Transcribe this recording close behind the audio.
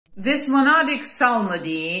This monodic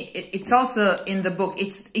psalmody, it's also in the book.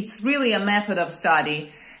 It's really a method of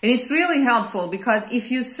study, and it's really helpful because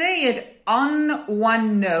if you say it on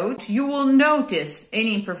one note, you will notice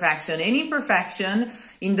any imperfection. Any imperfection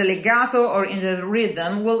in the legato or in the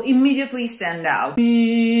rhythm will immediately stand out.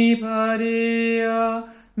 Mi parea,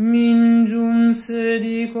 min giunse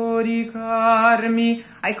di coricarmi.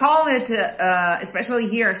 I call it, especially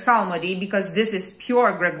here, psalmody, because this is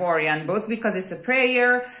pure Gregorian, both because it's a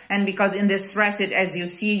prayer and because in this recit, as you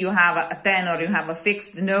see, you have a tenor, you have a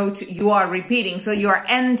fixed note, you are repeating, so you are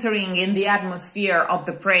entering in the atmosphere of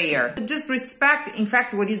the prayer. Just respect, in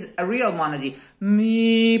fact, what is a real monody.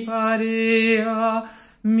 Mi parea,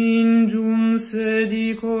 min giunse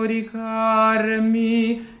di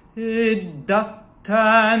coricarmi ed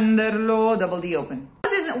attenderlo, double D open.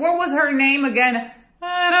 What was her name again?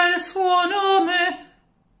 Era il suo nome,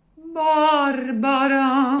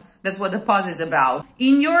 Barbara. That's what the pause is about.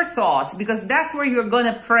 In your thoughts, because that's where you're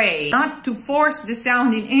gonna pray, not to force the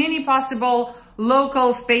sound in any possible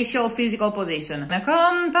local, spatial, physical position.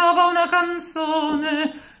 Cantava una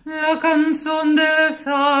canzone, la canzone del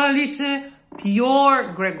Salice.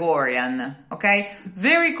 Pure Gregorian, okay?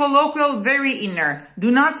 Very colloquial, very inner. Do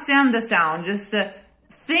not send the sound, just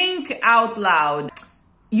think out loud.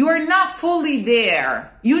 You are not fully there.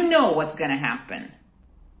 You know what's gonna happen.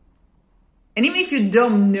 And even if you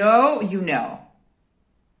don't know, you know,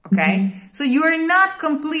 okay? So you are not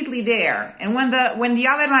completely there. And when the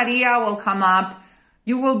Ave Maria will come up,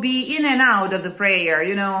 you will be in and out of the prayer,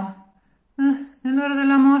 you know. There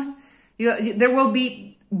will be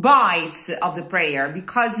bites of the prayer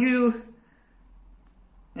because you're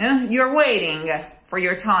waiting for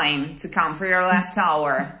your time to come, for your last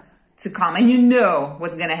hour to come, and you know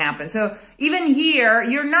what's going to happen. So even here,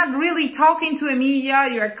 you're not really talking to Emilia,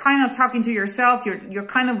 you're kind of talking to yourself, you're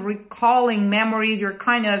kind of recalling memories, you're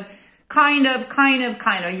kind of,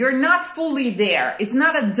 you're not fully there. It's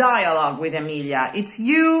not a dialogue with Emilia, it's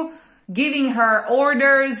you giving her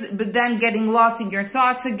orders, but then getting lost in your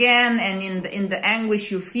thoughts again, and in the anguish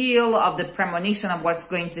you feel of the premonition of what's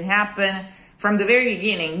going to happen from the very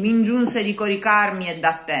beginning. Mi giunse di coricarmi ed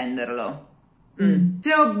attenderlo.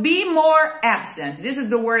 So be more absent. This is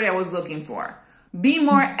the word I was looking for. Be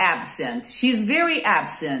more absent. She's very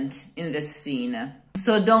absent in this scene.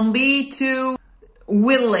 So don't be too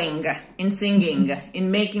willing in singing, in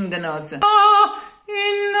making the notes.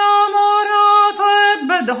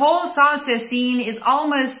 But the whole Salice scene is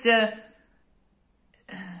almost a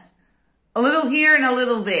little here and a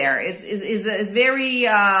little there. It's very,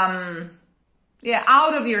 out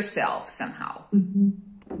of yourself somehow.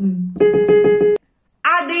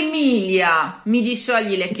 Ad Emilia mi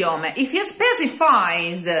disciogli le chiome. If he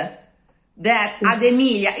specifies that ad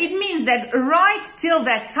Emilia, it means that right till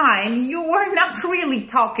that time, you were not really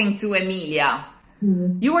talking to Emilia.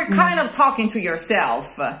 You were kind of talking to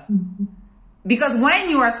yourself. Because when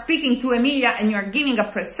you are speaking to Emilia and you're giving a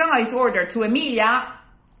precise order to Emilia,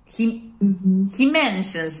 he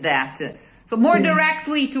mentions that. So more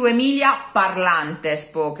directly to Emilia, parlante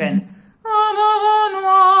spoken.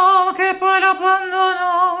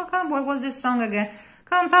 What was this song again?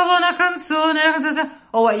 Cantava una canzone.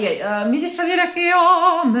 Oh, yeah. Mi lascia dire che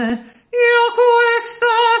io questa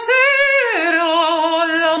sera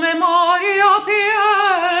la memoria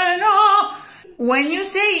piena. When you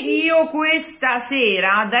say io questa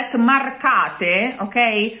sera, that marcate,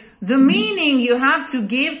 okay, the meaning you have to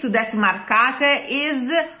give to that marcate is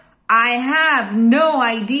I have no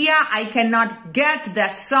idea, I cannot get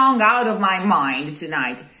that song out of my mind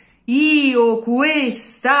tonight. Io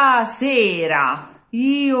questa sera,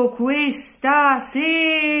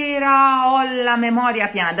 ho la memoria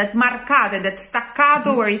piena. That marcate, that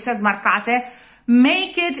staccato where it says marcate,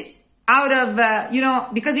 make it out of,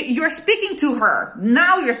 because you're speaking to her.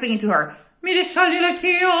 Now you're speaking to her. Mi risciogli le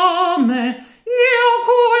chiome, io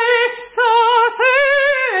questa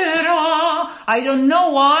sera. I don't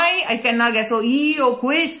know why, I cannot guess. So, io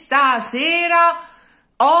questa sera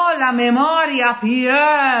ho la memoria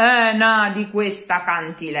piena di questa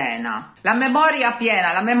cantilena. La memoria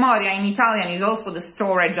piena. La memoria in Italian is also the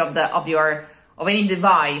storage of any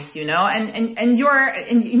device, and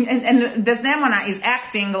Desdemona is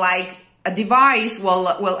acting like a device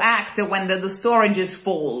will act when the storage is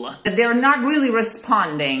full. They're not really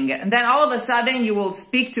responding. And then all of a sudden you will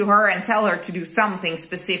speak to her and tell her to do something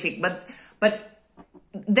specific, but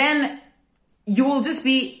then you will just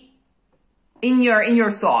be in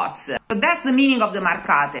your thoughts. But that's the meaning of the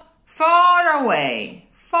marcate. Far away.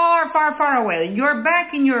 Far, far, far away. You're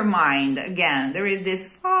back in your mind. Again, there is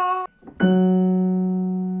this far.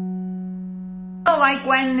 Like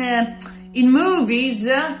when In movies,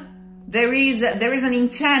 there is an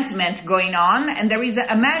enchantment going on, and there is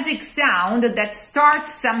a magic sound that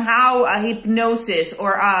starts somehow a hypnosis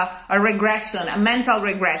or a regression, a mental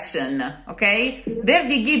regression, okay?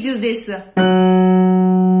 Verdi gives you this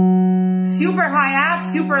super high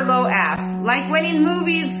F, super low F. Like when in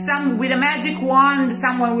movies, with a magic wand,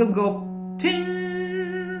 someone will go ting,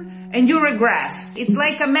 and you regress. It's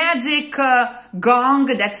like a magic gong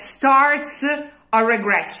that starts a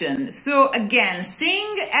regression. So again,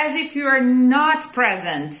 sing as if you are not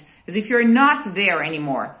present, as if you're not there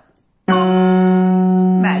anymore.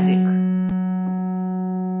 Magic.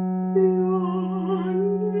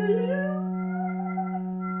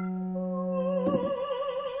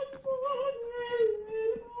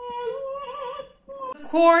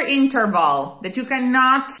 Core interval that you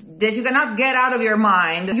cannot get out of your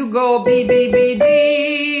mind. You go B B B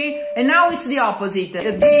D, and now it's the opposite. D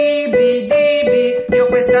B D B. Io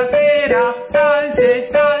questa sera salce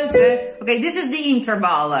salce. Okay, this is the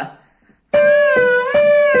interval.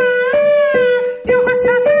 Io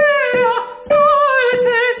questa sera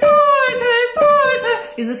salce salce salce.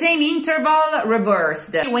 It's the same interval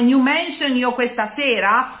reversed. When you mention Io questa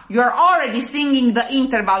sera, you're already singing the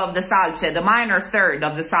interval of the salce, the minor third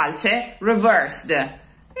of the salce, reversed.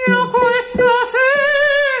 Io questa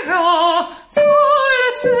sera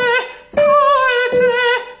salce salce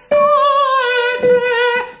salce.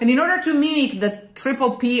 And in order to mimic the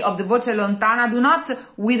triple P of the voce lontana, do not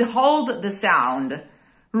withhold the sound.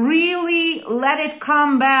 Really let it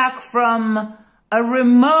come back from a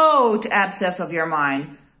remote abscess of your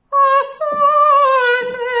mind.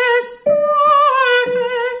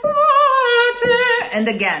 And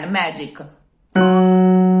again, magic.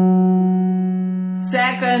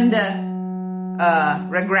 Second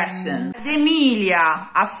regression. Emilia,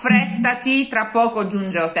 affrettati, tra poco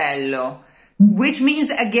giunge Otello. Which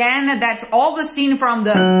means again that all the scene from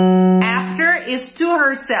the after is to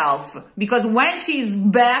herself. Because when she's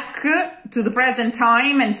back to the present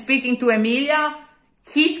time and speaking to Emilia,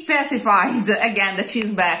 he specifies again that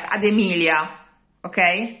she's back at Emilia.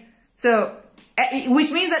 Okay? So,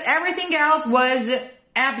 which means that everything else was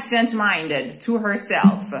absent-minded to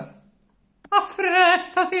herself.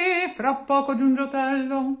 Affrettati, fra poco giunge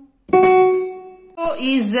Otello.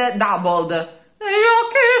 Is doubled. Gli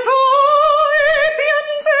occhi suoi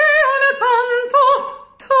piangevano tanto,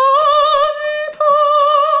 tanto.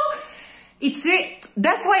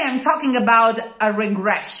 That's why I'm talking about a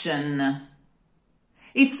regression.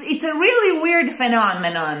 It's a really weird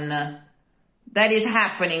phenomenon that is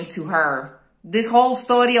happening to her. This whole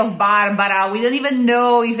story of Barbara, we don't even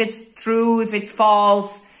know if it's true, if it's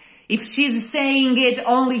false, if she's saying it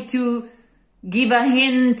only to give a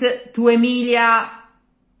hint to Emilia,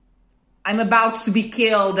 I'm about to be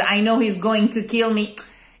killed, I know he's going to kill me.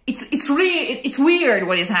 It's weird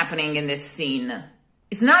what is happening in this scene.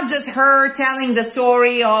 It's not just her telling the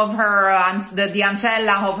story of her, the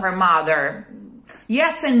ancella of her mother.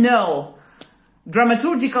 Yes and no.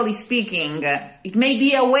 Dramaturgically speaking, it may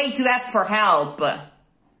be a way to ask for help.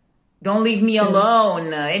 Don't leave me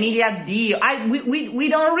alone. Emilia Dio. We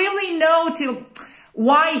don't really know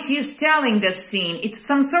why she is telling this scene. It's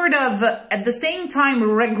some sort of, at the same time,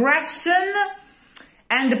 regression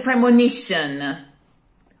and premonition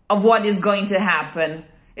of what is going to happen.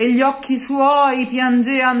 E gli occhi suoi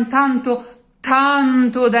piangean tanto,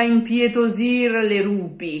 tanto da impietosir le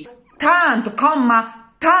rupi. Tanto,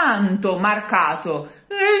 comma, tanto marcato.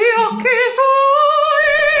 E gli occhi suoi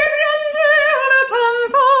piangean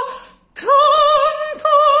tanto, tanto.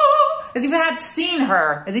 As if you had seen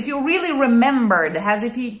her, as if you really remembered, as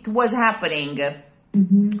if it was happening.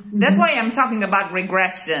 That's why I'm talking about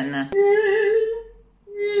regression.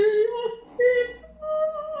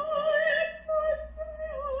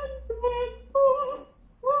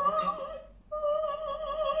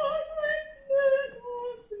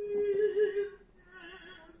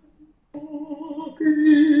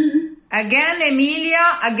 Again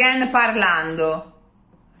Emilia, again parlando.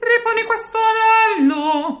 Riponi questo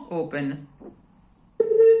anello. Open.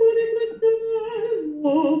 Riponi questo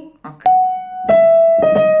anello. Ok.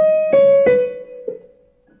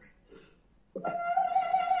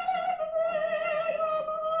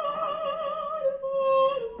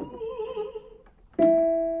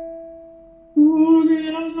 Une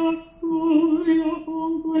alla storia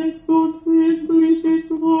con questo semplice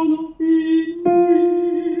suono finito.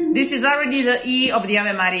 This is already the E of the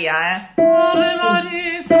Ave Maria, eh? Ave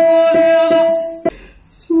Maria,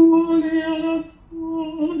 sole alla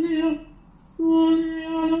storia, sole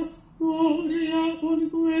alla storia, con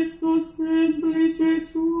questo semplice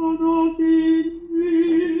suono finito.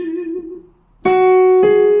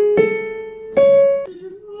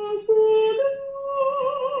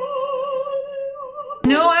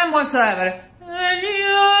 whatsoever.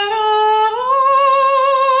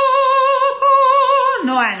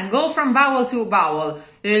 No N. Go from vowel to vowel.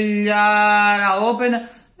 Open.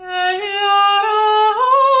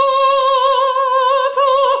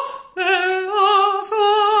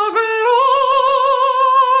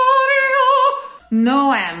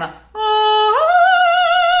 No M.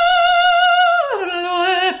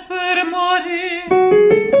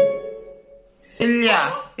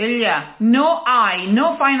 No I,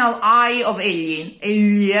 no final I of egli.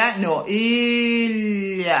 Eglia, no,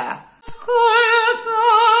 Iglia.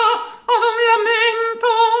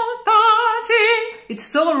 It's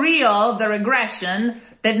so real, the regression,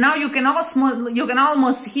 that now you can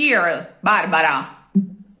almost hear Barbara.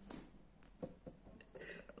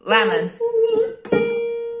 Lament.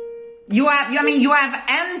 You have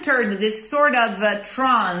entered this sort of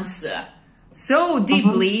trance so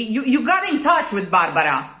deeply. You got in touch with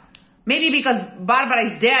Barbara. Maybe because Barbara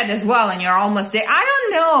is dead as well and you're almost dead.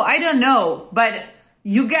 I don't know. But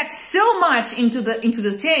you get so much into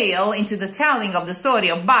the tale, into the telling of the story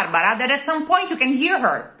of Barbara, that at some point you can hear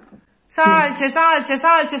her. Salce, salce,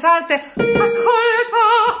 salce, salte. Ascolta,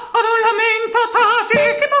 ad un lamento taci,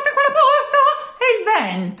 che batte quella porta. È il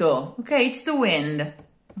vento. Ok, it's the wind.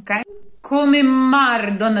 Ok? Come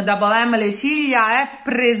Mardon, double M, le ciglia, è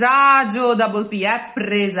presagio, double P, è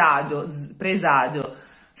presagio, presagio.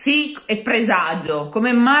 Sì, è presagio,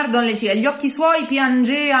 come Mardon le ciglia, gli occhi suoi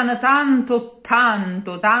piangeano tanto,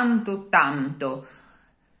 tanto, tanto, tanto.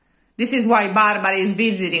 This is why Barbara is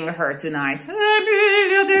visiting her tonight.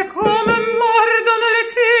 Emilia de come Mardon le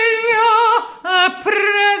ciglia, è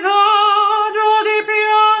presagio di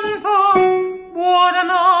pianto,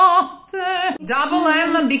 buonanotte. Double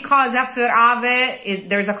M because after Ave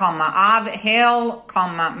there's a comma. Ave, Hail,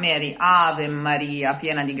 comma, Mary. Ave Maria,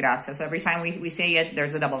 piena di grazia. So every time we say it,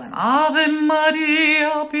 there's a double M. Ave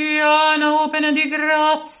Maria, piena, piena di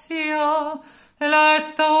grazia.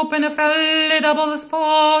 Eletta, open fra le double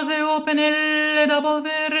spose, open le double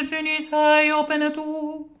virgini, sai, open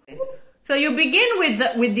tu. So you begin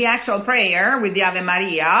with the actual prayer, with the Ave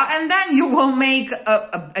Maria, and then you will make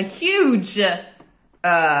a huge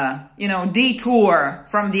detour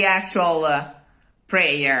from the actual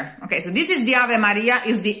prayer. Okay, so this is the Ave Maria,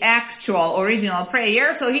 is the actual original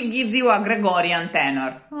prayer, so he gives you a Gregorian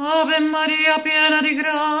tenor. Ave Maria, piena di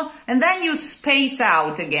grazia. And then you space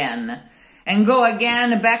out again, and go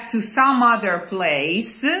again back to some other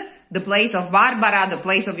place, the place of Barbara, the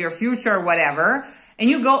place of your future, whatever, and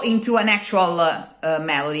you go into an actual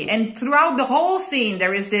melody. And throughout the whole scene,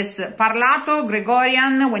 there is this parlato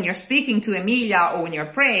Gregorian when you're speaking to Emilia or when you're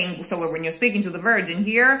praying, so when you're speaking to the Virgin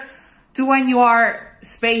here, to when you are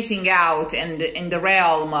spacing out and in the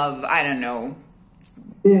realm of, I don't know.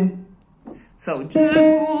 Yeah. So,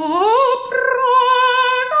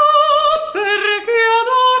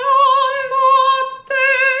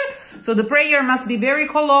 so the prayer must be very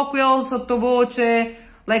colloquial, sottovoce,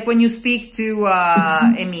 like when you speak to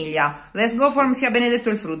Emilia. Let's go from Sia benedetto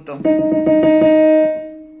il frutto.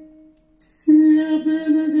 Sia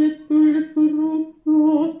benedetto il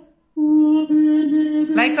frutto, o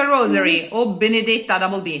benedetto. Like a rosary. O benedetta,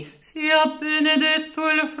 double B. Sia benedetto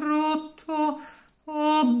il frutto,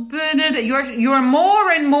 o benedetto. You're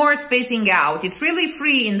more and more spacing out. It's really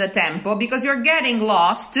free in the tempo because you're getting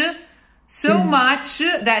lost so much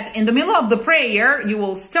that in the middle of the prayer, you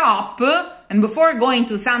will stop, and before going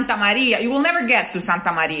to Santa Maria, you will never get to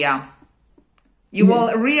Santa Maria. You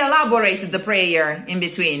will re-elaborate the prayer in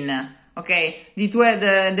between, okay? Del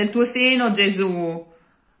tuo seno, Gesù.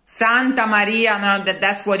 Santa Maria, no,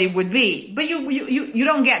 that's what it would be. But you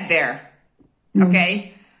don't get there,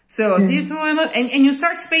 okay? So, and you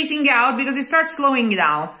start spacing out because you start slowing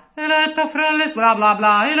down. Eletta fra le bla bla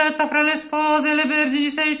bla, eletta fra le spose, le vergini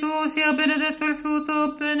sei tu, sia benedetto il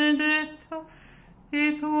frutto, benedetto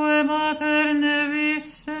di tue materne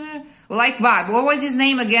viscere. Like Barbara. What was his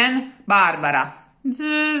name again? Barbara.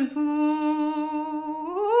 Gesù,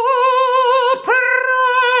 prego.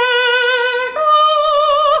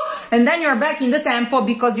 And then you're back in the tempo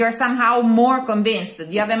because you're somehow more convinced.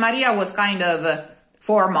 The Ave Maria was kind of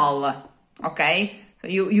formal, okay?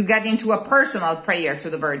 You get into a personal prayer to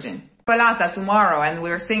the Virgin. Pelata tomorrow, and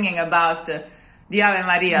we're singing about the Ave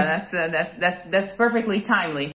Maria. That's perfectly timely.